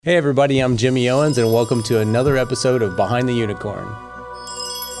Hey everybody, I'm Jimmy Owens and welcome to another episode of Behind the Unicorn.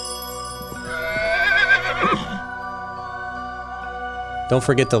 Don't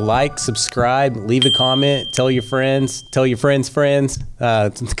forget to like, subscribe, leave a comment, tell your friends' friends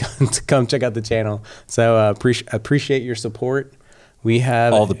to come check out the channel. So appreciate your support. We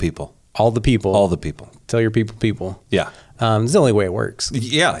have all the people. Tell your people. Yeah. It's the only way it works.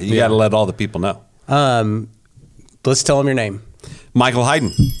 Yeah, you got to let all the people know. Let's tell them your name. Michael Hyden.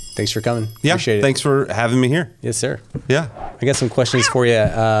 Thanks for coming. Yeah, Appreciate it. thanks for having me here. Yes, sir. Yeah. I got some questions for you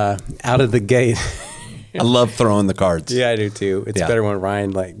out of the gate. I love throwing the cards. Yeah, I do too. It's better when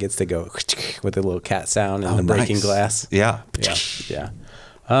Ryan gets to go with the little cat sound and the breaking glass. Yeah. Yeah.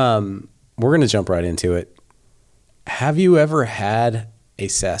 We're going to jump right into it. Have you ever had a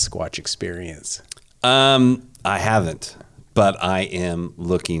Sasquatch experience? I haven't, but I am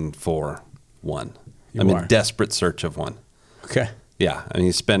looking for one. I'm in desperate search of one. Okay. Yeah. I mean,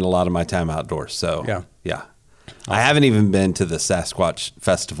 you spend a lot of my time outdoors. So, yeah. Awesome. I haven't even been to the Sasquatch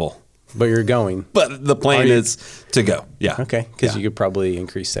festival. But you're going. But the plan is to go. Yeah. Okay. Because you could probably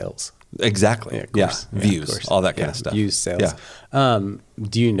increase sales. Exactly. Yeah. Of course. Yeah, Views, of course. all that kind of stuff. Views, sales. Yeah.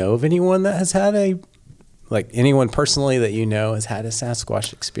 Do you know of anyone that has had anyone personally that you know has had a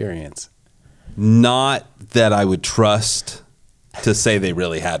Sasquatch experience? Not that I would trust to say they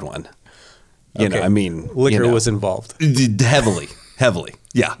really had one. You know, I mean, liquor was involved. Heavily.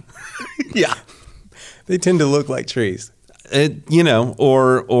 Yeah. Yeah. They tend to look like trees. Or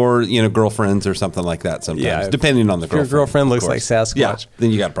girlfriends or something like that sometimes, depending on the girlfriend. If your girlfriend looks like Sasquatch, yeah, then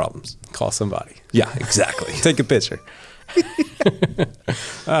you got problems. Call somebody. Yeah, exactly. Take a picture.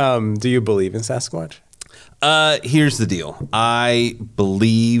 Do you believe in Sasquatch? Here's the deal. I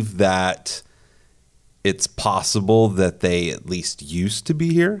believe that it's possible that they at least used to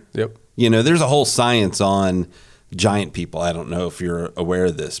be here. Yep. You know, there's a whole science on giant people. I don't know if you're aware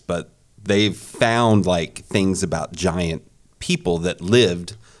of this, but they've found things about giant people that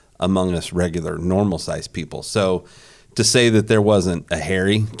lived among us regular, normal sized people. So to say that there wasn't a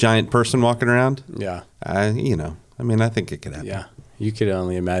hairy giant person walking around, I think it could happen. Yeah. You could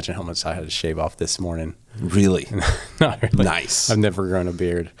only imagine how much I had to shave off this morning. Really? Not really. Nice. I've never grown a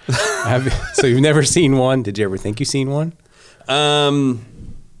beard. So you've never seen one? Did you ever think you seen one?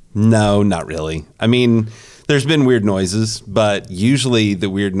 No, not really. I mean, there's been weird noises, but usually the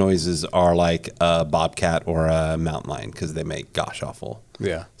weird noises are like a bobcat or a mountain lion because they make gosh awful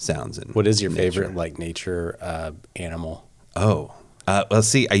sounds. What is your favorite nature animal? Let's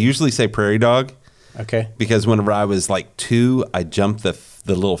see. I usually say prairie dog. Okay. Because whenever I was 2, I jumped the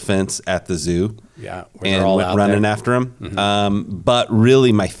little fence at the zoo. Yeah. And went running after them. Mm-hmm. But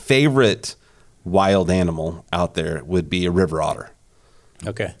really, my favorite wild animal out there would be a river otter.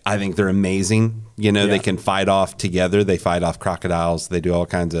 Okay. I think they're amazing. You know, they can fight off together. They fight off crocodiles. They do all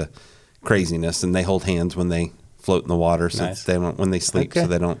kinds of craziness, and they hold hands when they float in the water, so they don't when they sleep, so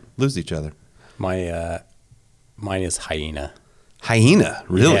they don't lose each other. Mine is hyena. Hyena,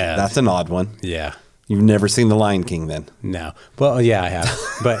 really? Yeah. That's an odd one. Yeah. You've never seen The Lion King, then? No. Well, yeah, I have.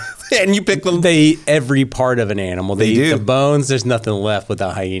 But and you pick them. They eat every part of an animal. They eat do. the bones. There's nothing left with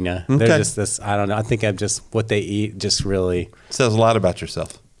a hyena. Okay. They're just this. I don't know. I think I'm just what they eat. Just really says a lot about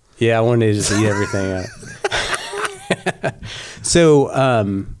yourself. Yeah, I wanted to just eat everything up. So,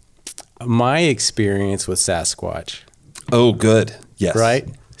 my experience with Sasquatch. Oh, good. Yes. Right.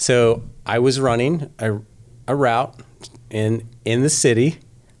 So I was running a route in the city.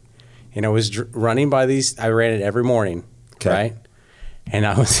 And I was running by these. I ran it every morning, right? And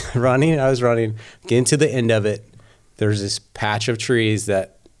I was running, getting to the end of it. There's this patch of trees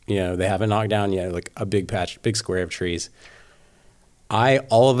that, they haven't knocked down yet, like a big patch, big square of trees. I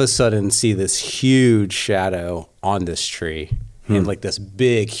all of a sudden see this huge shadow on this tree and this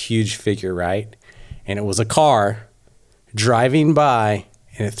big, huge figure, right? And it was a car driving by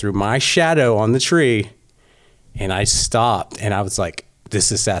and it threw my shadow on the tree. And I stopped and I was like, this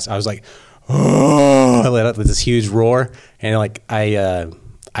is Sass. I was like, oh, I let out this huge roar. And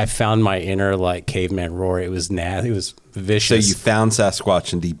I found my inner caveman roar. It was nasty. It was vicious. So you found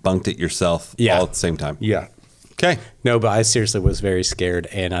Sasquatch and debunked it yourself all at the same time. Yeah. Okay. No, but I seriously was very scared.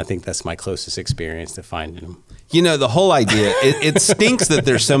 And I think that's my closest experience to finding him. The whole idea, it stinks that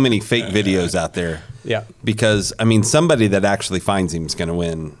there's so many fake videos out there. Yeah. Because, somebody that actually finds him is going to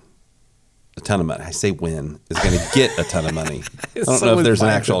win a ton of money. I say win, is going to get a ton of money. I don't know if there's an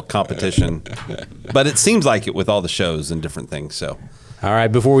actual competition, but it seems like it with all the shows and different things. So, all right,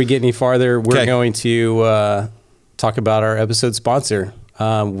 before we get any farther, we're going to talk about our episode sponsor.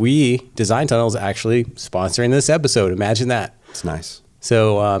 Design Tunnel is actually sponsoring this episode. Imagine that. It's nice.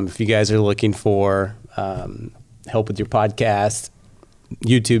 So if you guys are looking for help with your podcast,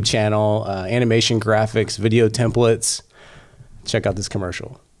 YouTube channel, animation graphics, video templates. Check out this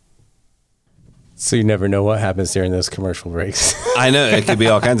commercial. So you never know what happens during those commercial breaks. I know. It could be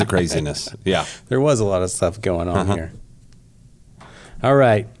all kinds of craziness. Yeah. There was a lot of stuff going on here. All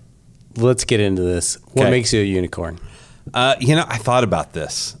right. Let's get into this. What makes you a unicorn? I thought about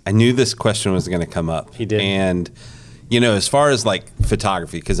this. I knew this question was going to come up. He did. And, as far as like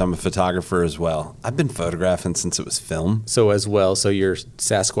photography, because I'm a photographer as well, I've been photographing since it was film. So you're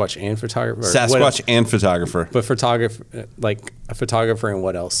Sasquatch and photographer? Sasquatch and photographer. But photographer, like a photographer and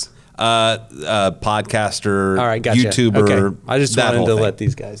what else? Podcaster, all right, gotcha. YouTuber. Okay. I just wanted to let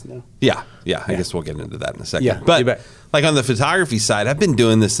these guys know. Yeah. I guess we'll get into that in a second. Yeah, but like on the photography side, I've been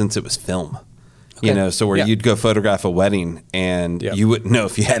doing this since it was film. Okay. So where you'd go photograph a wedding and you wouldn't know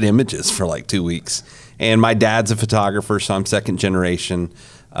if you had images for like 2 weeks. And my dad's a photographer, so I'm second generation,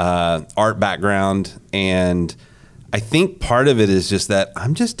 art background. And I think part of it is just that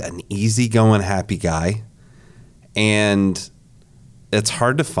I'm just an easygoing, happy guy. And it's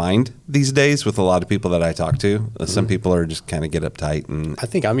hard to find these days with a lot of people that I talk to. Some people are just kind of get uptight. And I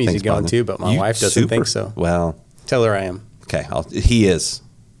think I'm easygoing too, but my wife doesn't think so. Well, tell her I am. Okay. He is,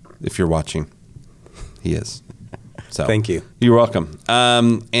 if you're watching. He is. So thank you. You're welcome.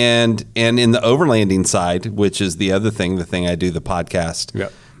 And in the overlanding side, which is the other thing, the thing I do the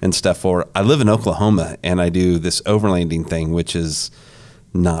podcast and stuff for, I live in Oklahoma and I do this overlanding thing, which is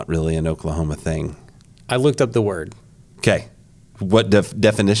not really an Oklahoma thing. I looked up the word. Okay. What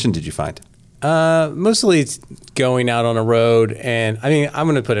definition did you find? Mostly it's going out on a road, and I mean, I'm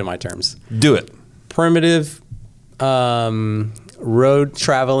going to put it in my terms. Do it. Primitive road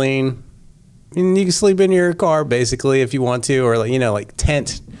traveling. I mean, you can sleep in your car basically if you want to, or like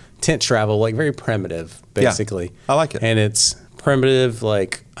tent travel, like very primitive basically. Yeah, I like it. And it's primitive,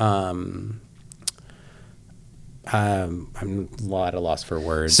 like I'm a lot of loss for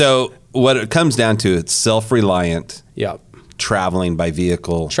words. So what it comes down to, it's self-reliant. Yep. Traveling by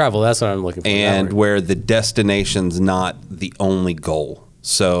vehicle. Travel, that's what I'm looking for. And where the destination's not the only goal.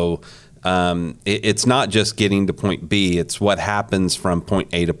 So it's not just getting to point B, it's what happens from point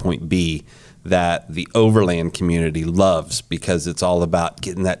A to point B that the overland community loves, because it's all about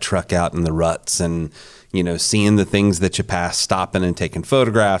getting that truck out in the ruts and, seeing the things that you pass, stopping and taking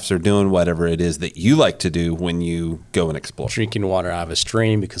photographs or doing whatever it is that you like to do when you go and explore. Drinking water out of a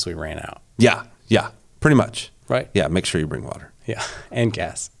stream because we ran out. Yeah, pretty much. Right. Yeah, make sure you bring water. Yeah, and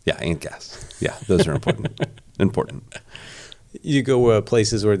gas. Yeah, and gas. Yeah, those are important. Important. You go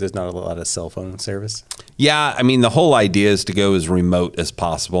places where there's not a lot of cell phone service? Yeah, I mean, the whole idea is to go as remote as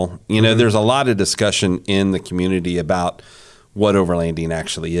possible. There's a lot of discussion in the community about what overlanding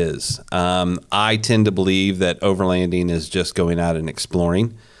actually is. I tend to believe that overlanding is just going out and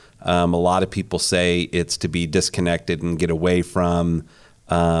exploring. A lot of people say it's to be disconnected and get away from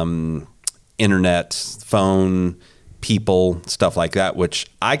internet, phone, people, stuff like that, which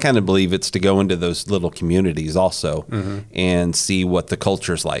I kind of believe it's to go into those little communities also and see what the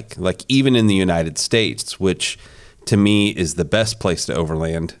culture's like. Like even in the United States, which to me is the best place to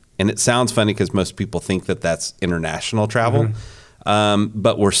overland. And it sounds funny because most people think that that's international travel.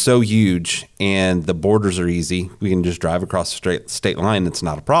 But we're so huge and the borders are easy. We can just drive across the state line. It's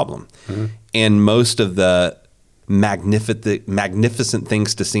not a problem. And most of the magnificent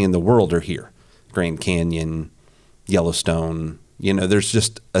things to see in the world are here. Grand Canyon, Yellowstone, there's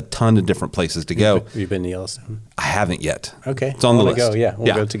just a ton of different places to go. Have you been to Yellowstone? I haven't yet. Okay. It's on the list. Go. Yeah,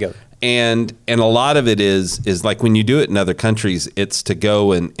 we'll go together. And a lot of it is like when you do it in other countries, it's to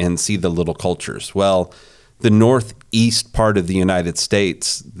go and see the little cultures. Well, the northeast part of the United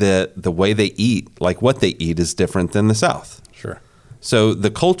States, the way they eat, like what they eat is different than the South. Sure. So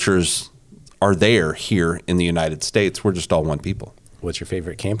the cultures are there here in the United States. We're just all one people. What's your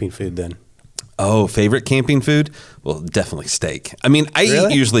favorite camping food then? Oh, favorite camping food? Well, definitely steak. I mean, I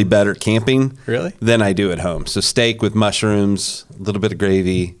eat usually better camping than I do at home. So steak with mushrooms, a little bit of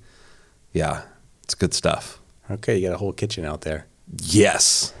gravy. Yeah, it's good stuff. Okay, you got a whole kitchen out there.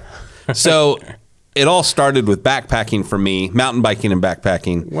 Yes. So it all started with backpacking for me, mountain biking and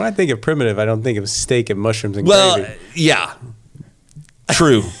backpacking. When I think of primitive, I don't think of steak and mushrooms and gravy. Well, yeah,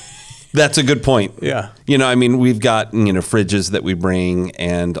 true. That's a good point. Yeah. I mean, we've got, fridges that we bring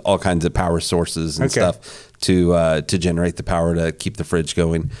and all kinds of power sources and stuff to generate the power to keep the fridge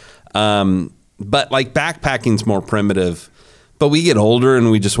going. But like backpacking's more primitive, but we get older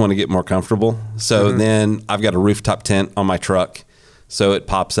and we just want to get more comfortable. So then I've got a rooftop tent on my truck. So it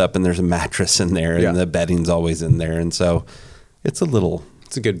pops up and there's a mattress in there and the bedding's always in there. And so it's a little...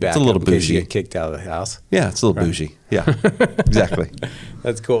 It's a good backup. It's a little in case bougie. You get kicked out of the house. Yeah, it's a little bougie. Yeah, exactly.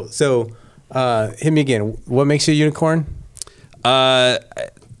 That's cool. So hit me again. What makes you a unicorn?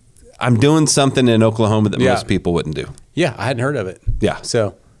 I'm doing something in Oklahoma that most people wouldn't do. Yeah, I hadn't heard of it. Yeah.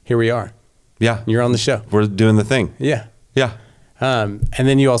 So here we are. Yeah. You're on the show. We're doing the thing. Yeah. Yeah. And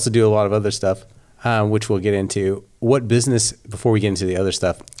then you also do a lot of other stuff, which we'll get into. What business, before we get into the other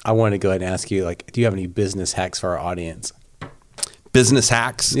stuff, I want to go ahead and ask you, like, do you have any business hacks for our audience? Business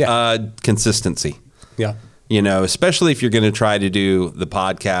hacks? Yeah. Consistency. Yeah. You know, especially if you're going to try to do the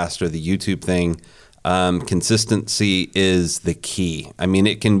podcast or the YouTube thing, consistency is the key. I mean,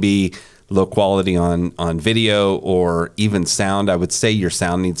 it can be low quality on video or even sound. I would say your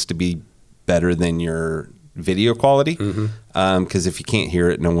sound needs to be better than your video quality, because if you can't hear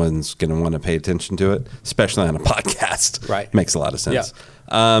it, no one's going to want to pay attention to it, especially on a podcast. Right. Makes a lot of sense.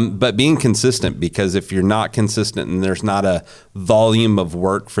 Yeah. But being consistent, because if you're not consistent and there's not a volume of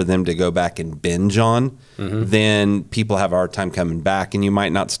work for them to go back and binge on, then people have a hard time coming back, and you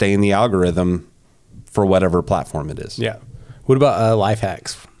might not stay in the algorithm for whatever platform it is. Yeah. What about life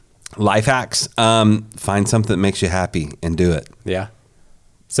hacks? Life hacks, find something that makes you happy and do it. Yeah.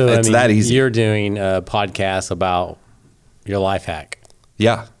 So it's that easy. You're doing a podcast about your life hack.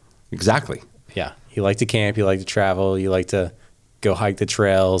 Yeah, exactly. Yeah. You like to camp. You like to travel. You like to go hike the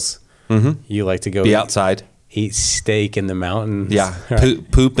trails. You like to go be outside, eat steak in the mountains. Yeah.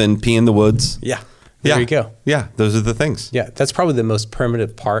 Right. Poop and pee in the woods. Yeah. There you go. Yeah. Those are the things. Yeah. That's probably the most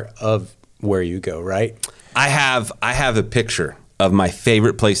primitive part of where you go, right? I have a picture of my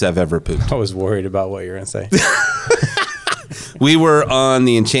favorite place I've ever pooped. I was worried about what you were going to say. We were on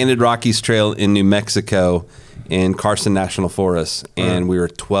the Enchanted Rockies Trail in New Mexico in Carson National Forest, and we were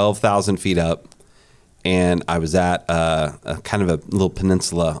 12,000 feet up, and I was at a kind of a little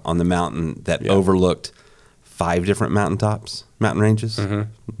peninsula on the mountain that overlooked 5 different mountain ranges,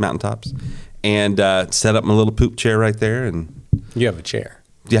 mountaintops, and set up my little poop chair right there. And you have a chair.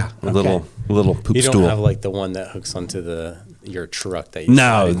 Yeah, a little poop stool. You don't have like the one that hooks onto your truck that you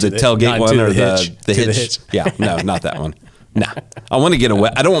No, the tailgate one or the hitch. Yeah, no, not that one. No, I want to get away.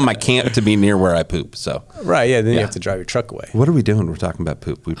 I don't want my camp to be near where I poop. So right, yeah. Then you have to drive your truck away. What are we doing? We're talking about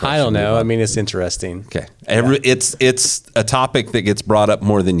poop. I don't know. I mean, it's interesting. Okay, it's a topic that gets brought up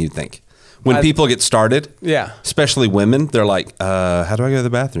more than you think. When people get started, especially women, they're like, "How do I go to the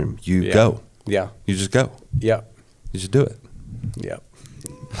bathroom?" You go. Yeah. You just go. Yeah. You just do it. Yep.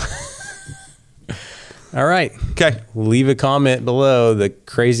 All right. Okay. Leave a comment below the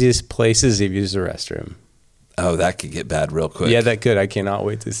craziest places you've used the restroom. Oh, that could get bad real quick. Yeah, that could. I cannot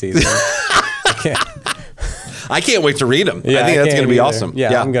wait to see them. I can't wait to read them. Yeah, I think that's going to be awesome.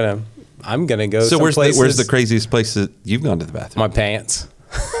 Yeah, I'm gonna go. So where's the craziest place that you've gone to the bathroom? My pants.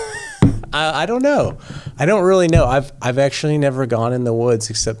 I don't know. I don't really know. I've actually never gone in the woods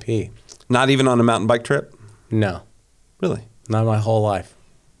except pee. Not even on a mountain bike trip? No. Really? Not my whole life.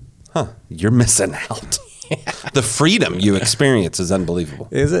 Huh. You're missing out. The freedom you experience is unbelievable.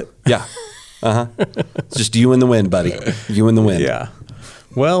 Is it? Yeah. It's just you and the wind, buddy. You and the wind. Yeah.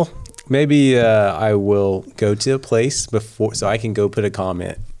 Well, maybe I will go to a place before so I can go put a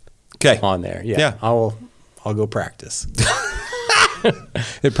comment on there. Yeah. I'll go practice.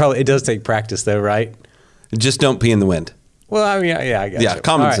 It does take practice though, right? Just don't pee in the wind. Well, I mean, I got you. Yeah,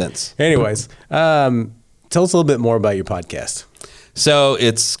 common sense. Anyways, tell us a little bit more about your podcast. So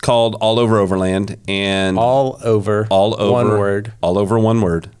it's called All Over Overland, and all over one word. All over one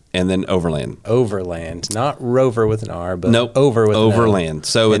word, and then Overland. Overland, not rover with an R, but over with Overland. An O.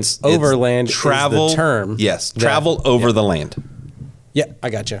 So it's Overland travel is the term. Yes, travel over the land. Yeah, I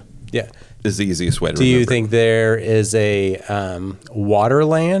got you. Yeah, is the easiest way to remember. Do you think there is a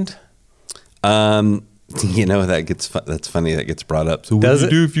waterland? You know, that's funny that gets brought up. So what do you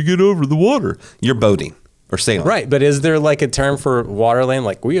do if you get over the water? You're boating or sailing. Right, but is there like a term for waterland?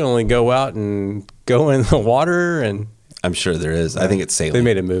 Like we only go out and go in the water and... I'm sure there is. I think it's sailing. They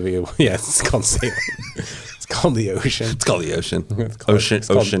made a movie. Yeah, it's called sailing. It's called the ocean. It's called the ocean.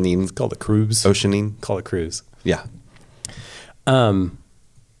 Oceanine. It's called a cruise. Oceanine. Call it cruise. Yeah.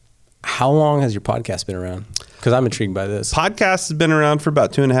 How long has your podcast been around? Because I'm intrigued by this. Podcast has been around for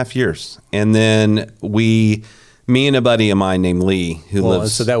about 2.5 years. And then me and a buddy of mine named Lee, who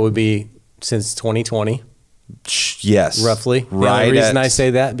lives... So that would be since 2020? Yes. Roughly. Right. The reason I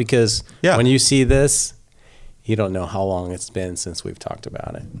say that, because when you see this, you don't know how long it's been since we've talked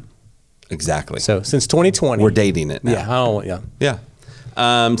about it. Exactly. So since 2020. We're dating it now. Yeah.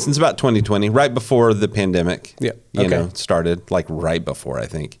 Since about 2020, right before the pandemic, you know, started, like right before, I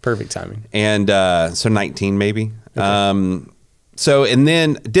think. Perfect timing. And so 19 maybe. Okay. And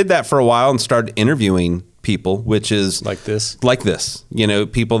then did that for a while and started interviewing people, which is like this, you know,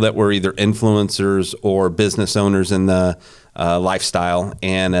 people that were either influencers or business owners in the lifestyle.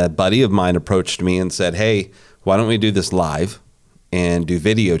 And a buddy of mine approached me and said, "Hey, why don't we do this live and do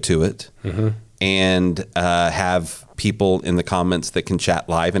video to it, and have people in the comments that can chat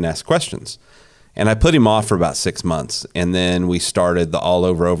live and ask questions. And I put him off for about 6 months. And then we started the All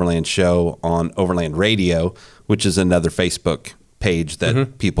Over Overland show on Overland Radio, which is another Facebook page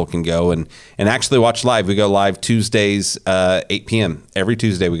that people can go and actually watch live. We go live Tuesdays, 8 p.m. Every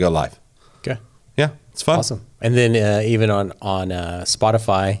Tuesday we go live. Okay. Yeah, it's fun. Awesome. And then even on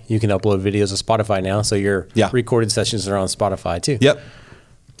Spotify, you can upload videos to Spotify now. So your recorded sessions are on Spotify too. Yep.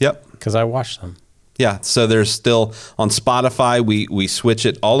 Because I watched them. Yeah, so there's still on Spotify. We switch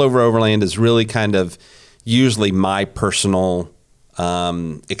it. All Over Overland is really kind of usually my personal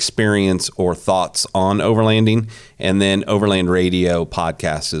experience or thoughts on overlanding, and then Overland Radio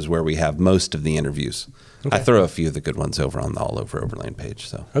podcast is where we have most of the interviews. Okay. I throw a few of the good ones over on the All Over Overland page.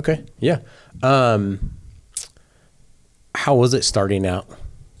 So okay, yeah. How was it starting out?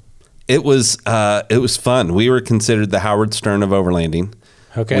 It was fun. We were considered the Howard Stern of overlanding.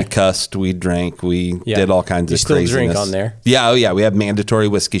 Okay. We cussed, we drank, we did all kinds of craziness. You still drink on there? Yeah, oh yeah. We have mandatory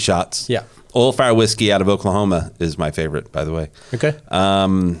whiskey shots. Yeah. Oil Fire whiskey out of Oklahoma is my favorite, by the way. Okay.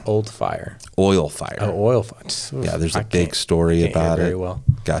 Old Fire. Oil Fire. Oh, Oil Fire. Yeah, there's a big story about it. Very well.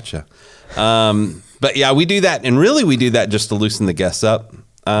 Gotcha. But yeah, we do that, and really we do that just to loosen the guests up.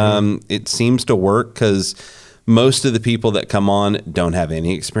 It seems to work because most of the people that come on don't have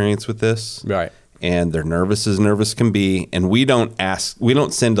any experience with this. Right. And they're nervous as nervous can be. And we don't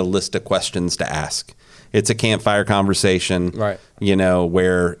send a list of questions to ask. It's a campfire conversation, right?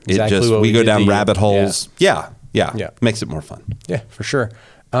 Where we go down rabbit holes. Yeah. Makes it more fun. Yeah, for sure.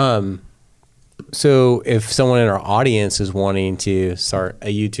 So if someone in our audience is wanting to start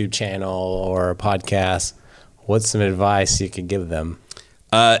a YouTube channel or a podcast, what's some advice you could give them?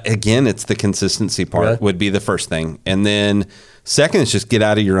 Again, it's the consistency part would be the first thing. And then second is just get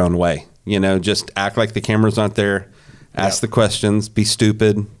out of your own way. Just act like the camera's not there. Ask the questions. Be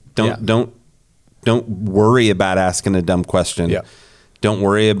stupid. Don't worry about asking a dumb question. Yeah. Don't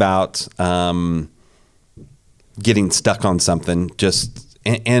worry about getting stuck on something. Just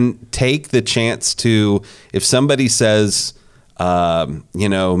and take the chance to. If somebody says,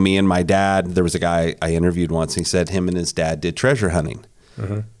 me and my dad. There was a guy I interviewed once. He said him and his dad did treasure hunting.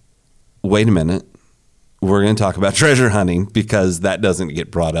 Wait a minute. We're going to talk about treasure hunting because that doesn't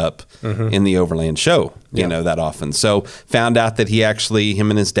get brought up in the Overland show, that often. So found out that him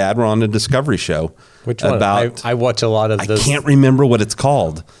and his dad were on a Discovery show. Which one? I watch a lot of those. I can't remember what it's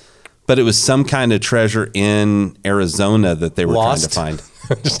called, but it was some kind of treasure in Arizona that they were trying to find.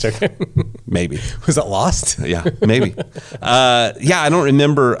 Just joking. Maybe. Was it Lost? Yeah, maybe. I don't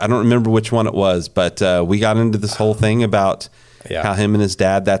remember which one it was, but we got into this whole thing about how him and his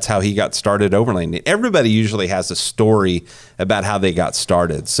dad, that's how he got started overlanding. Everybody usually has a story about how they got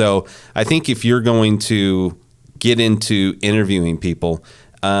started. So I think if you're going to get into interviewing people,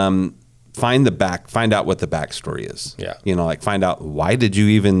 find out what the backstory is. Yeah. Find out, why did you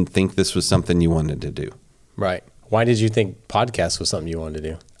even think this was something you wanted to do? Right. Why did you think podcast was something you wanted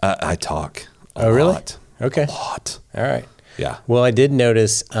to do? I talk a lot. Really? Okay. A lot. All right. Yeah. Well, I did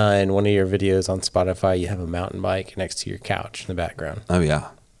notice in one of your videos on Spotify, you have a mountain bike next to your couch in the background. Oh, yeah.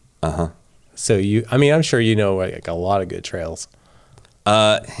 So I'm sure you know like a lot of good trails.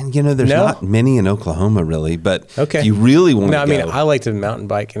 And there's not many in Oklahoma really, but if you really want to go. I like to mountain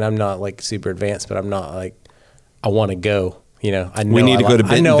bike and I'm not like super advanced, but I'm not like, I want to go, I know we need to go to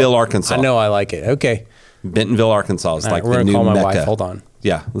Bentonville, Arkansas. I know I like it. Okay. Bentonville, Arkansas is like the new call my Mecca. wife. Hold on.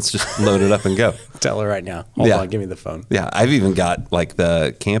 Yeah, let's just load it up and go. Tell her right now. Hold on, give me the phone. Yeah, I've even got like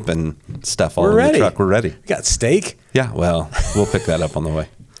the camping stuff all in the truck. We're ready. You got steak? Yeah, well, we'll pick that up on the way.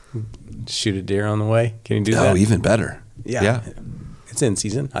 Shoot a deer on the way? Can you do that? Oh, even better. Yeah. It's in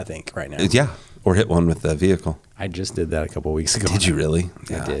season, I think, right now. Yeah, or hit one with the vehicle. I just did that a couple of weeks ago. Did you really?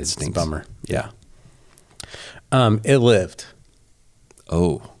 I did. It's a bummer. Yeah. It lived.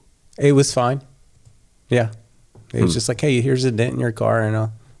 Oh. It was fine. Yeah. It was just like, hey, here's a dent in your car, and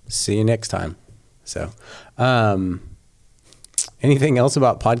I'll see you next time. So, anything else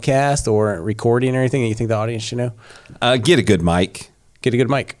about podcast or recording or anything that you think the audience should know? Get a good mic. Get a good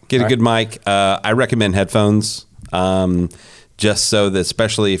mic. Get a good mic. I recommend headphones, just so that,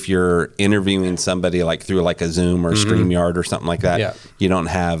 especially if you're interviewing somebody like through like a Zoom or StreamYard or something like that, you don't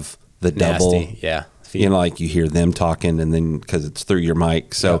have the double. Yeah. Like you hear them talking and then because it's through your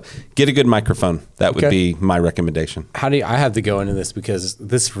mic. So get a good microphone. That would be my recommendation. I have to go into this because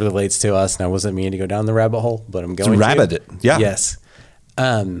this relates to us and I wasn't meaning to go down the rabbit hole, but I'm going to. Rabbit it. Yeah. Yes.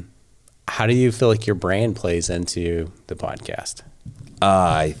 How do you feel like your brand plays into the podcast?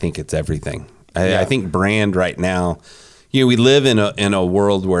 I think it's everything. I think brand right now, we live in a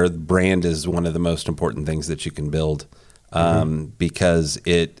world where brand is one of the most important things that you can build. because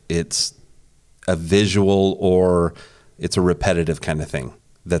it's a visual or it's a repetitive kind of thing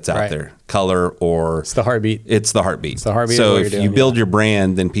that's out there. Color or it's the heartbeat. It's the heartbeat. It's the heartbeat. So if you build your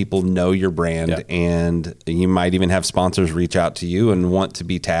brand, then people know your brand, and you might even have sponsors reach out to you and want to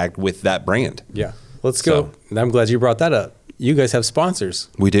be tagged with that brand. Yeah. Let's go. I'm glad you brought that up. You guys have sponsors.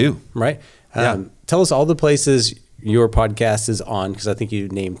 We do. Right? Tell us all the places your podcast is on, because I think you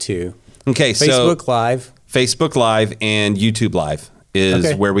named 2. Okay. Facebook Live. Facebook Live and YouTube Live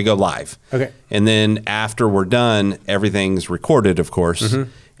is where we go live. Okay. And then after we're done, everything's recorded, of course,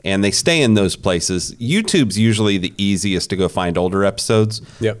 and they stay in those places. YouTube's usually the easiest to go find older episodes.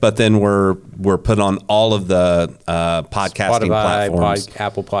 Yep. But then we're put on all of the podcasting platforms.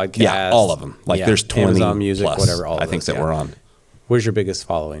 Apple Podcasts. Yeah, all of them. Like there's 20 Amazon Music, plus, whatever. All I think that we're on. Where's your biggest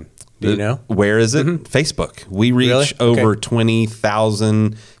following? Do you know? Where is it? Facebook. We reach over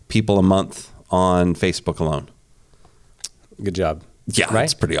 20,000 people a month on Facebook alone. Good job. Yeah,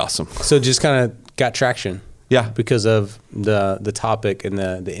 that's pretty awesome. So just kind of got traction. Yeah. Because of the topic and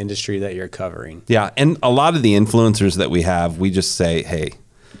the industry that you're covering. Yeah. And a lot of the influencers that we have, we just say, hey,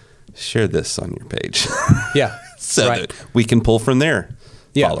 share this on your page. Yeah. So that we can pull from their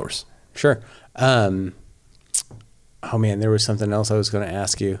followers. Sure. Oh man, there was something else I was going to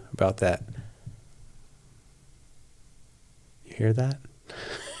ask you about that. You hear that?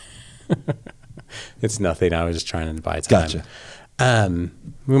 It's nothing. I was just trying to buy time. Gotcha.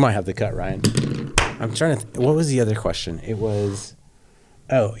 We might have to cut, Ryan. I'm trying to. What was the other question? It was.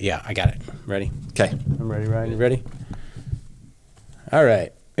 Oh yeah, I got it. Ready? Okay. I'm ready, Ryan. You ready? All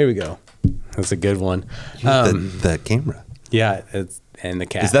right. Here we go. That's a good one. The camera. Yeah, and the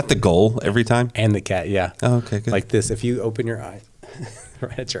cat. Is that the goal every time? And the cat, yeah. Oh, okay, good. Like this. If you open your eye,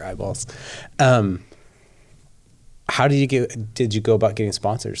 right at your eyeballs. How did you go about getting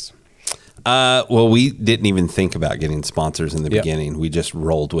sponsors? Well, we didn't even think about getting sponsors in the beginning. We just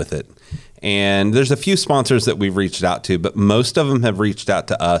rolled with it. And there's a few sponsors that we've reached out to, but most of them have reached out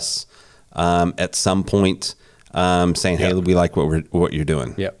to us at some point saying, hey, we like what you're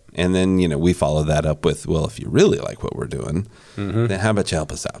doing. Yep. And then, we follow that up with, well, if you really like what we're doing, then how about you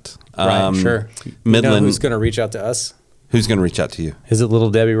help us out? Right, sure. Midland. You know who's going to reach out to us? Who's going to reach out to you? Is it Little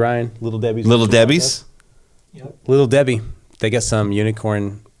Debbie, Ryan? Little Debbie's. Little Debbie's? Yep. Little Debbie. They got some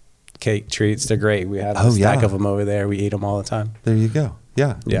unicorn cake treats. They're great. We had a stack of them over there. We eat them all the time. There you go.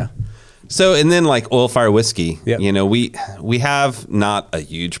 Yeah. Yeah. So, and then like Oil Fire Whiskey, Yep. We have not a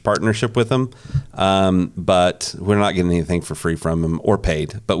huge partnership with them, but we're not getting anything for free from them or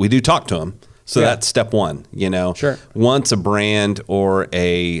paid, but we do talk to them. So that's step one, Sure. Once a brand or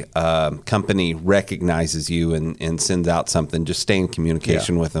a company recognizes you and sends out something, just stay in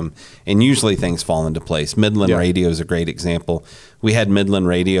communication with them. And usually things fall into place. Midland Radio is a great example. We had Midland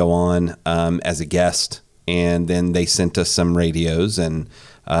Radio on as a guest, and then they sent us some radios, and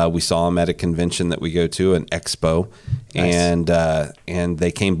we saw them at a convention that we go to, an expo. Nice. And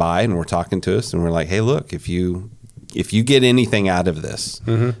they came by and were talking to us, and we're like, hey, look, if you get anything out of this,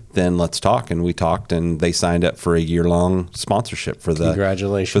 then let's talk. And we talked, and they signed up for a year-long sponsorship for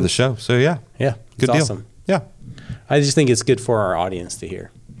the show. So good deal. Awesome. Yeah, I just think it's good for our audience to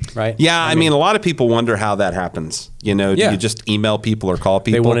hear, right? Yeah, I mean, a lot of people wonder how that happens. Do you just email people or call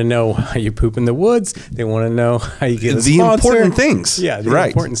people? They want to know how you poop in the woods. They want to know how you get a the sponsor. Important things. Yeah, the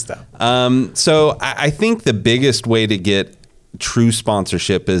important stuff. So I think the biggest way to get true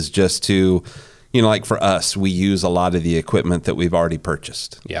sponsorship is just to, like for us, we use a lot of the equipment that we've already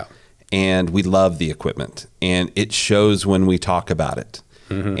purchased. Yeah. And we love the equipment, and it shows when we talk about it.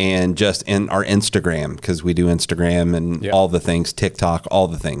 And just in our Instagram, because we do Instagram and all the things, TikTok, all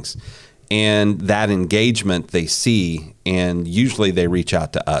the things. And that engagement they see, and usually they reach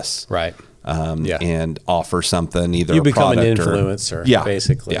out to us. Right. And offer something, either you a become an product influencer,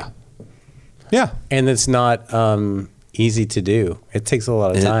 basically. Yeah. And it's not easy to do. It takes a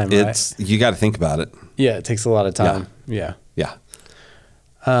lot of time, right? You got to think about it. Yeah, it takes a lot of time. Yeah.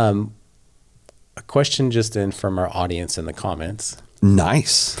 A question just in from our audience in the comments.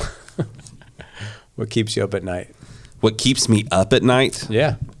 Nice. What keeps you up at night? What keeps me up at night?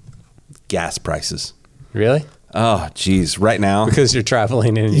 Yeah. Gas prices. Really? Oh, geez. Right now. Because you're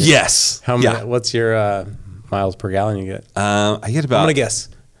traveling in. Yes. How many? What's your miles per gallon you get? I get about. I'm gonna guess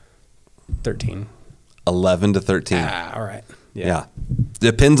 13. 11 to 13. All right. Yeah.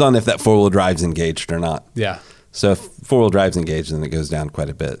 Depends on if that 4-wheel drive's engaged or not. Yeah. So if 4-wheel drive's engaged, then it goes down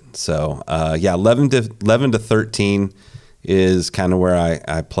quite a bit. So 11 to 13 is kind of where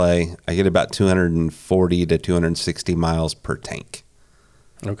I play. I get about 240 to 260 miles per tank.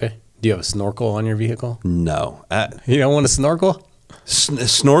 Okay. Do you have a snorkel on your vehicle? No. You don't want to snorkel?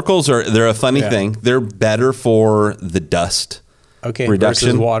 Snorkels they're a funny thing. They're better for the dust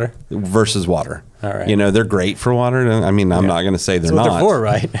reduction versus water. All right. You know, they're great for water. I mean, I'm not going to say they're That's not. what they're for,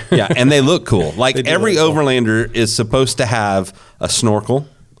 right? Yeah, and they look cool. Like every Overlander is supposed to have a snorkel,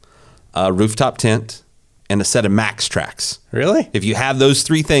 a rooftop tent, and a set of max tracks. Really? If you have those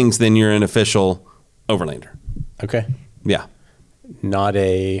three things, then you're an official Overlander. Okay. Yeah. Not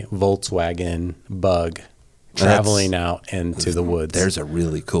a Volkswagen Bug traveling out into the woods. There's a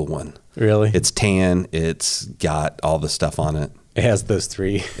really cool one. Really? It's tan. It's got all the stuff on it. It has those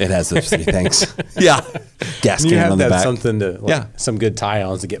three. It has those three things. Yeah. Gas can on the back. Something to, some good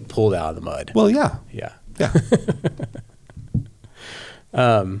tie-ons to get pulled out of the mud. Well, yeah. Yeah.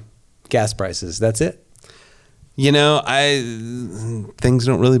 Yeah. Gas prices. That's it. You know, things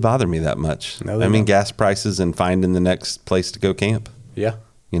don't really bother me that much. No, I mean, gas prices and finding the next place to go camp. Yeah.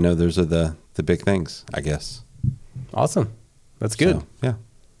 You know, those are the big things, I guess. Awesome. That's good. So, yeah.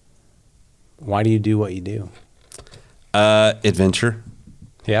 Why do you do what you do? Adventure.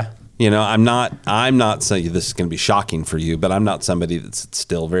 Yeah. You know, I'm not saying this is going to be shocking for you, but I'm not somebody that's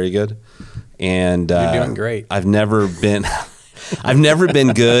still very good. And you're doing great. I've never been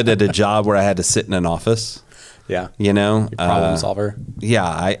good at a job where I had to sit in an office. Yeah. You know, you're a problem solver.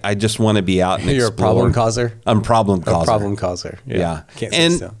 Yeah. I just want to be out and You're explore. a problem causer. I'm a problem causer. A problem causer. Yeah. Can't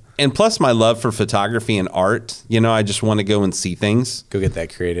sit still. And plus my love for photography and art, you know, I just want to go and see things. Go get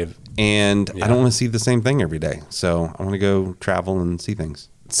that creative. And I don't want to see the same thing every day. So I want to go travel and see things.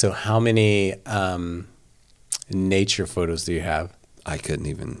 So how many nature photos do you have? I couldn't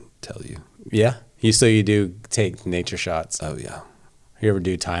even tell you. Yeah? You do take nature shots? Oh, yeah. You ever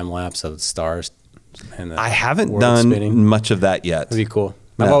do time lapse of stars? And I haven't done spinning? much of that yet. That'd be cool.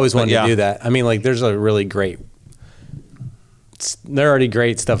 No, I've always wanted to do that. I mean, like, there's a really great... There are already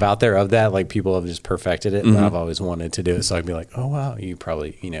great stuff out there of that. Like, people have just perfected it. But I've always wanted to do it. So I'd be like, oh, wow. You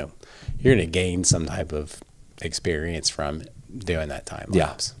probably, you know, you're going to gain some type of experience from doing that time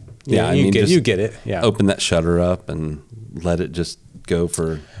lapse. Yeah. You get it. Yeah. Open that shutter up and let it just go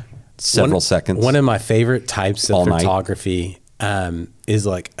for several seconds. One of my favorite types of photography is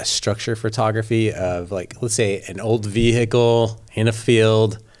like a structure photography of, like, let's say an old vehicle in a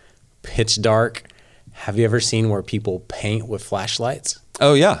field, pitch dark. Have you ever seen where people paint with flashlights?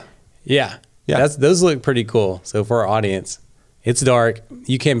 Oh, yeah. Yeah. Those look pretty cool. So for our audience, it's dark.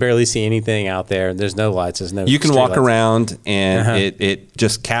 You can barely see anything out there. There's no lights. There's no. You can walk around and it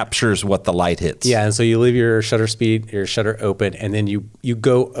just captures what the light hits. Yeah, and so you leave your shutter speed, your shutter open, and then you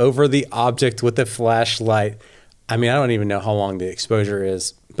go over the object with the flashlight. I mean, I don't even know how long the exposure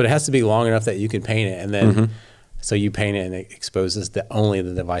is, but it has to be long enough that you can paint it, and then so you paint it and it exposes only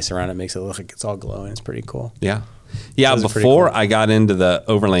the device around it, makes it look like it's all glowing. It's pretty cool. Yeah. Yeah, before I got into the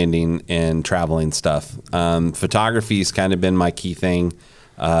overlanding and traveling stuff, photography's kind of been my key thing.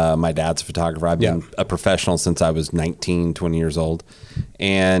 My dad's a photographer. I've been a professional since I was 19, 20 years old.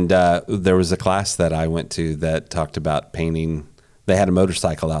 And there was a class that I went to that talked about painting. They had a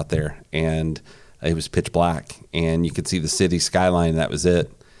motorcycle out there, and it was pitch black, and you could see the city skyline. That was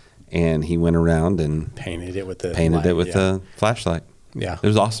it. And he went around and painted it with the the flashlight. Yeah. It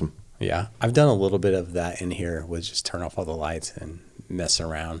was awesome. Yeah, I've done a little bit of that in here, with just turn off all the lights and mess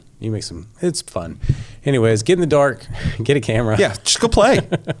around. It's fun. Anyways, get in the dark, get a camera. Yeah, just go play.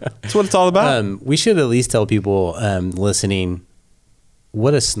 That's what it's all about. We should at least tell people listening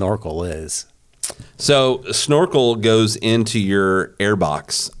what a snorkel is. So a snorkel goes into your air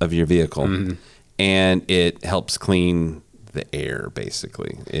box of your vehicle, and it helps clean the air.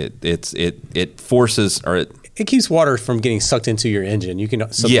 Basically, it forces It keeps water from getting sucked into your engine. You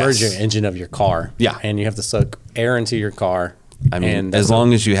can submerge your engine of your car. Yeah. And you have to suck air into your car. I mean, as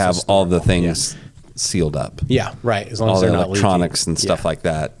long as you have all the things sealed up. Yeah, right. As long all as the they're not electronics leaking. and stuff like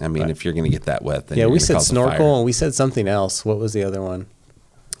that. I mean, if you're going to get that wet, then we you're said cause snorkel and we said something else. What was the other one?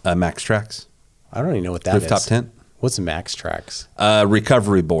 Max Tracks. I don't even know what that is. Rooftop tent. What's Max Tracks?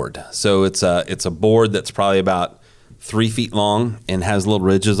 Recovery board. So it's a board that's probably about 3 feet long and has little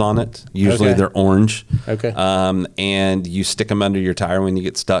ridges on it. Usually they're orange. Okay. And you stick them under your tire when you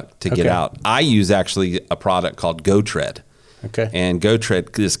get stuck to get out. I use actually a product called Go Tread. Okay. And Go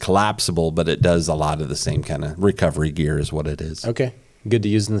Tread is collapsible, but it does a lot of the same kind of recovery gear is what it is. Okay. Good to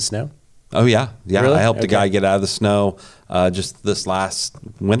use in the snow? Oh, yeah. Yeah. Really? I helped a guy get out of the snow just this last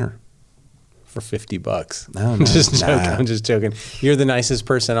winter. For $50. No, just joking. I'm just joking. You're the nicest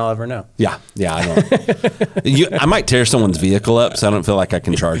person I'll ever know. Yeah, I don't. I might tear someone's vehicle up, so I don't feel like I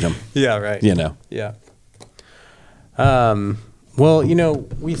can charge them. Yeah, right. You know. Yeah. Well, you know,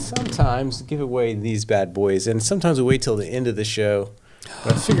 we sometimes give away these bad boys, and sometimes we wait till the end of the show.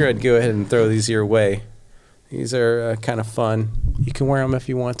 But I figure I'd go ahead and throw these your way. These are kind of fun. You can wear them if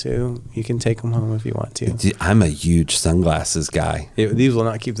you want to. You can take them home if you want to. I'm a huge sunglasses guy. These will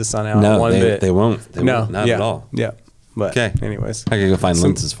not keep the sun out No, bit. they won't. They no, won't. Not at all. Yeah. But anyways. I gotta go find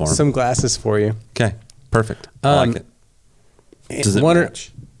lenses for them. Some glasses for you. Okay. Perfect. I like it. Does it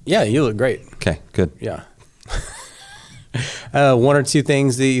match? Yeah, you look great. Okay, good. Yeah. One or two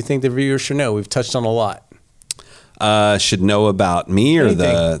things that you think the viewers should know. We've touched on a lot. Should know about me or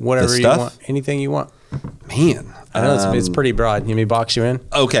whatever the stuff? You want. Anything you want. Man. I know it's pretty broad. You may box you in?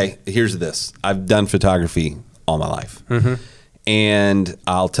 Okay, here's this. I've done photography all my life. Mm-hmm. And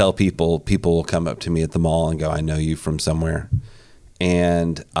I'll tell people will come up to me at the mall and go, I know you from somewhere.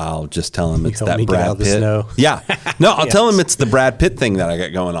 And I'll just tell them it's that Brad Pitt. Yeah. No, I'll tell them it's the Brad Pitt thing that I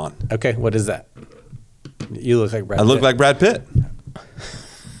got going on. Okay, what is that? You look like Brad Pitt. I look like Brad Pitt.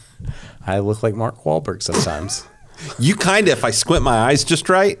 I look like Mark Wahlberg sometimes. You kind of, if I squint my eyes just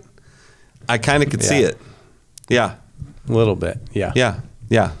right, I kind of could see it. Yeah. A little bit, yeah. Yeah.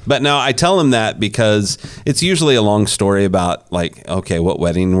 Yeah. But no, I tell them that because it's usually a long story about like, okay, what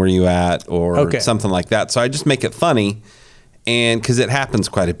wedding were you at or something like that. So I just make it funny and because it happens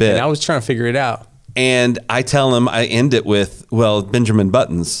quite a bit. And I was trying to figure it out. And I tell them, I end it with, well, Benjamin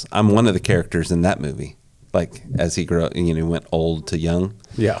Buttons, I'm one of the characters in that movie. Like as he grew up, went old to young.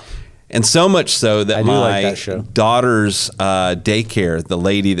 Yeah. And so much so that my daughter's daycare, the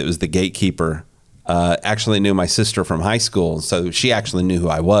lady that was the gatekeeper, actually knew my sister from high school. So she actually knew who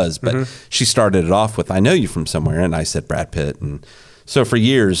I was. But she started it off with, I know you from somewhere. And I said, Brad Pitt. And so for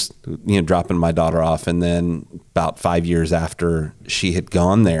years, dropping my daughter off. And then about 5 years after she had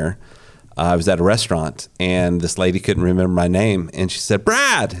gone there, I was at a restaurant and this lady couldn't remember my name. And she said,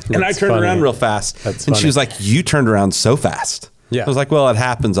 Brad. And I turned around real fast. And she was like, you turned around so fast. Yeah. I was like, well, it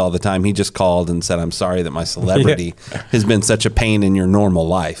happens all the time. He just called and said, I'm sorry that my celebrity has been such a pain in your normal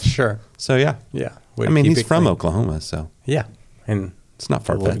life. Sure. So, yeah. Yeah. I mean, he's from Oklahoma, so. Yeah. And it's not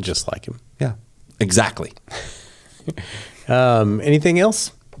far-fetched. Just like him. Yeah. Exactly. Anything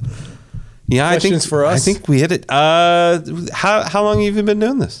else? Yeah, Questions for us? I think we hit it. How long have you been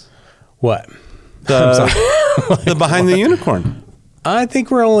doing this? What? The Behind the Unicorn. I think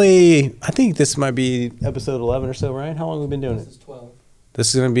this might be episode 11 or so, right? How long have we been doing it? This is 12.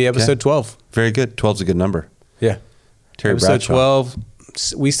 This is going to be episode 12. Very good. 12's a good number. Yeah. Terry episode Bradshaw. 12.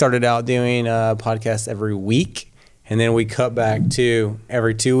 We started out doing a podcast every week, and then we cut back to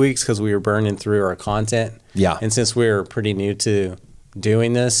every 2 weeks because we were burning through our content. Yeah. And since we were pretty new to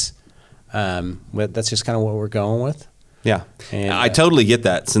doing this, that's just kind of what we're going with. Yeah. And I totally get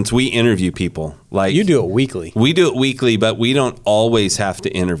that. Since we interview people, like you do it weekly. We do it weekly, but we don't always have to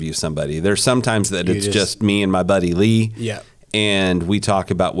interview somebody. There's sometimes that it's just me and my buddy Lee. Yeah. And we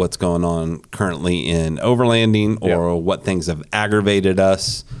talk about what's going on currently in overlanding or what things have aggravated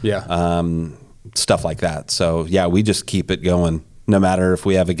us. Yeah. Stuff like that. So yeah, we just keep it going no matter if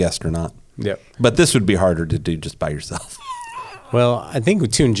we have a guest or not. Yep. But this would be harder to do just by yourself. Well, I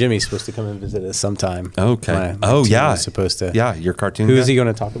think Toon Jimmy's supposed to come and visit us sometime. Okay. My supposed to. Yeah, your cartoon. Who is he going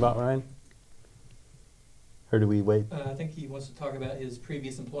to talk about, Ryan? Or do we wait? I think he wants to talk about his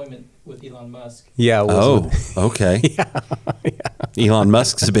previous employment with Elon Musk. Yeah. Okay. Yeah. Elon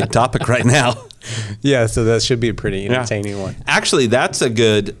Musk's a big topic right now. Yeah, so that should be a pretty entertaining one. Actually, that's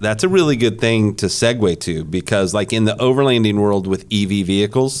a really good thing to segue to because like in the overlanding world with EV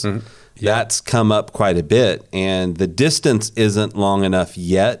vehicles, that's come up quite a bit, and the distance isn't long enough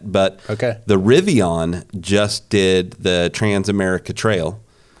yet, but the Rivian just did the Trans-America Trail,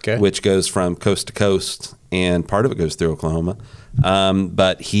 which goes from coast to coast, and part of it goes through Oklahoma.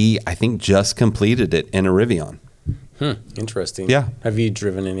 But he, I think, just completed it in a Rivian. Interesting. Yeah. Have you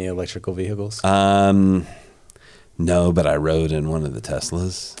driven any electrical vehicles? No, but I rode in one of the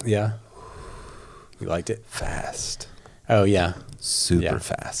Teslas. Yeah. You liked it? Fast. Oh, yeah. Super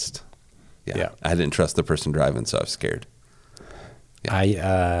fast. Yeah. I didn't trust the person driving, so I was scared.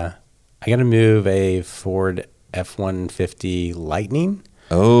 Yeah. I got to move a Ford F-150 Lightning.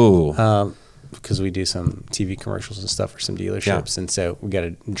 Oh. Because we do some TV commercials and stuff for some dealerships. And so we got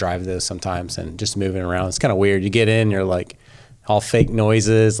to drive those sometimes and just moving around. It's kind of weird. You get in, you're like all fake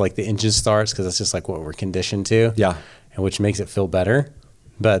noises, like the engine starts because that's just like what we're conditioned to. Yeah. And which makes it feel better.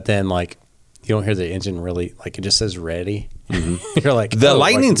 But then like you don't hear the engine really, like it just says ready. You're like, the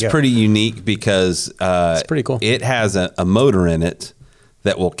Lightning's pretty unique because it's pretty cool. It has a motor in it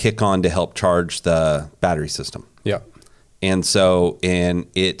that will kick on to help charge the battery system. Yeah. And so,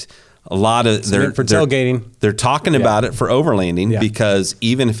 a lot of they're tailgating. They're talking about it for overlanding because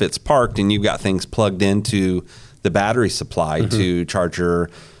even if it's parked and you've got things plugged into the battery supply to charge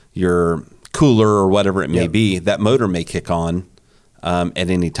your cooler or whatever it may be, that motor may kick on at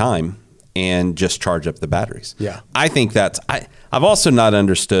any time. and just charge up the batteries. Yeah. I think I've also not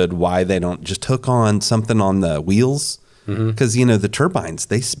understood why they don't just hook on something on the wheels, because the turbines,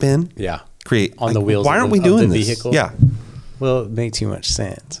 they spin. Yeah. Create on the wheels. Why aren't we of doing the this? vehicle? Yeah. Well, it makes too much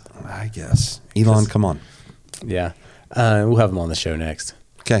sense. I guess. Elon, come on. Yeah. We'll have him on the show next.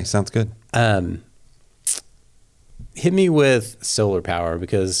 Okay, sounds good. Hit me with solar power,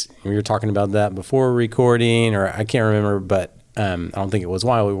 because we were talking about that before recording, or I can't remember, but I don't think it was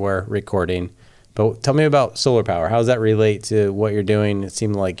while we were recording. But tell me about solar power. How does that relate to what you're doing? It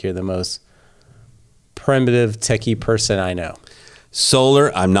seemed like you're the most primitive techie person I know.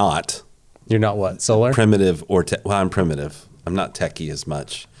 Solar, I'm not. You're not what? Solar? Primitive or well, I'm primitive. I'm not techie as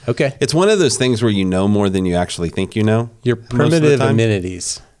much. Okay. It's one of those things where you know more than you actually think you know. You're most of the primitive time.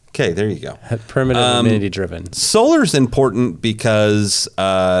 amenities. Okay, there you go. Primitive amenity driven. Solar's important because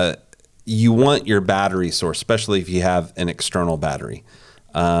you want your battery source, especially if you have an external battery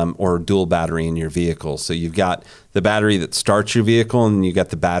or dual battery in your vehicle. So you've got the battery that starts your vehicle, and you got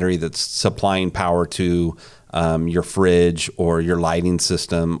the battery that's supplying power to your fridge or your lighting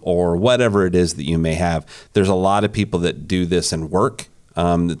system or whatever it is that you may have. There's a lot of people that do this in work.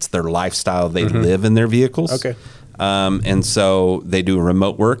 It's their lifestyle. They live in their vehicles. Okay. And so they do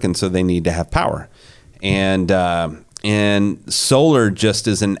remote work, and so they need to have power. And solar just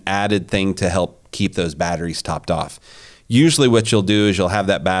is an added thing to help keep those batteries topped off. Usually what you'll do is you'll have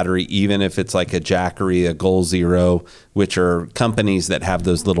that battery, even if it's like a Jackery, a Goal Zero, which are companies that have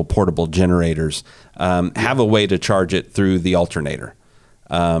those little portable generators, have a way to charge it through the alternator.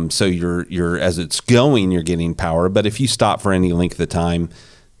 So you're as it's going, you're getting power. But if you stop for any length of time,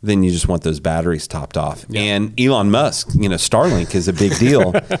 then you just want those batteries topped off. Yeah. And Elon Musk, Starlink is a big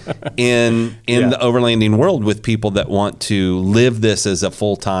deal in the overlanding world with people that want to live this as a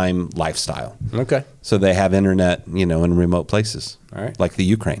full-time lifestyle. Okay. So they have internet, in remote places. All right. Like the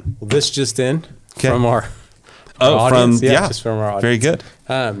Ukraine. Well, this just in from our audience. Just from our audience. Very good.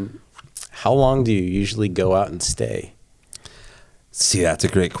 How long do you usually go out and stay? See, that's a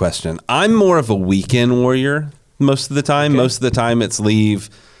great question. I'm more of a weekend warrior most of the time. Okay. Most of the time it's leave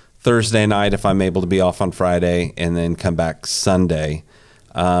Thursday night if I'm able to be off on Friday, and then come back Sunday,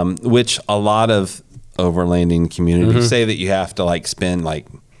 which a lot of overlanding communities say that you have to spend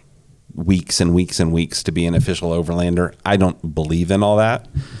weeks and weeks and weeks to be an official overlander. I don't believe in all that.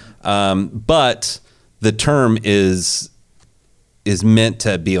 But the term is meant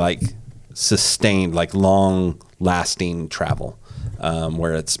to be sustained, long lasting travel.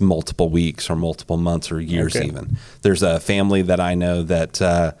 Where it's multiple weeks or multiple months or years even. There's a okay that I know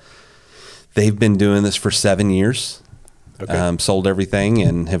that they've been doing this for 7 years, sold everything,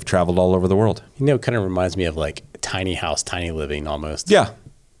 and have traveled all over the world. It kind of reminds me of tiny house, tiny living almost. Yeah.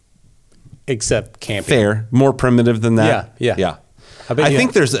 Except camping. Fair. More primitive than that. Yeah. I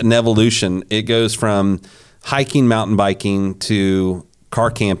think there's an evolution. It goes from hiking, mountain biking to car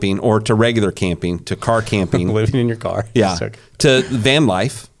camping, or to regular camping, to car camping. Living in your car. Yeah. To van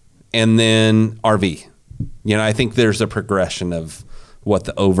life, and then RV. I think there's a progression of what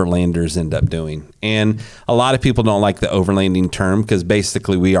the overlanders end up doing. And a lot of people don't like the overlanding term, because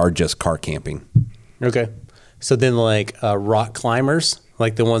basically we are just car camping. Okay. So then rock climbers,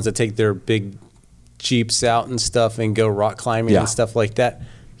 the ones that take their big Jeeps out and stuff and go rock climbing and stuff like that,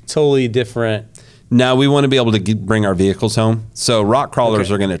 totally different. Now we want to be able to bring our vehicles home. So rock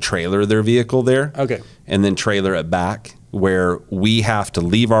crawlers are going to trailer their vehicle there. Okay. And then trailer it back, where we have to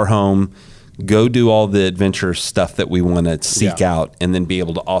leave our home, go do all the adventure stuff that we want to seek out, and then be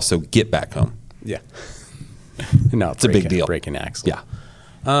able to also get back home. Yeah. No, it's a big deal. Breaking axle.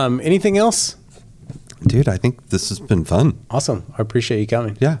 Yeah. Anything else? Dude, I think this has been fun. Awesome. I appreciate you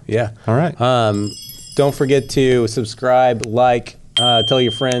coming. Yeah. Yeah. All right. Don't forget to subscribe, tell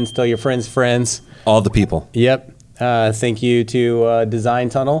your friends, tell your friends' friends. All the people. Yep. Thank you to Design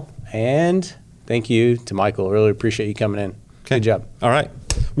Tunnel, and thank you to Michael. Really appreciate you coming in. Okay. Good job. All right.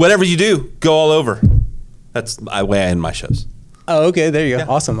 Whatever you do, go all over. That's the way I end my shows. Oh, okay. There you go. Yeah.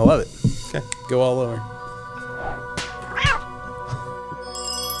 Awesome. I love it. Okay. Go all over.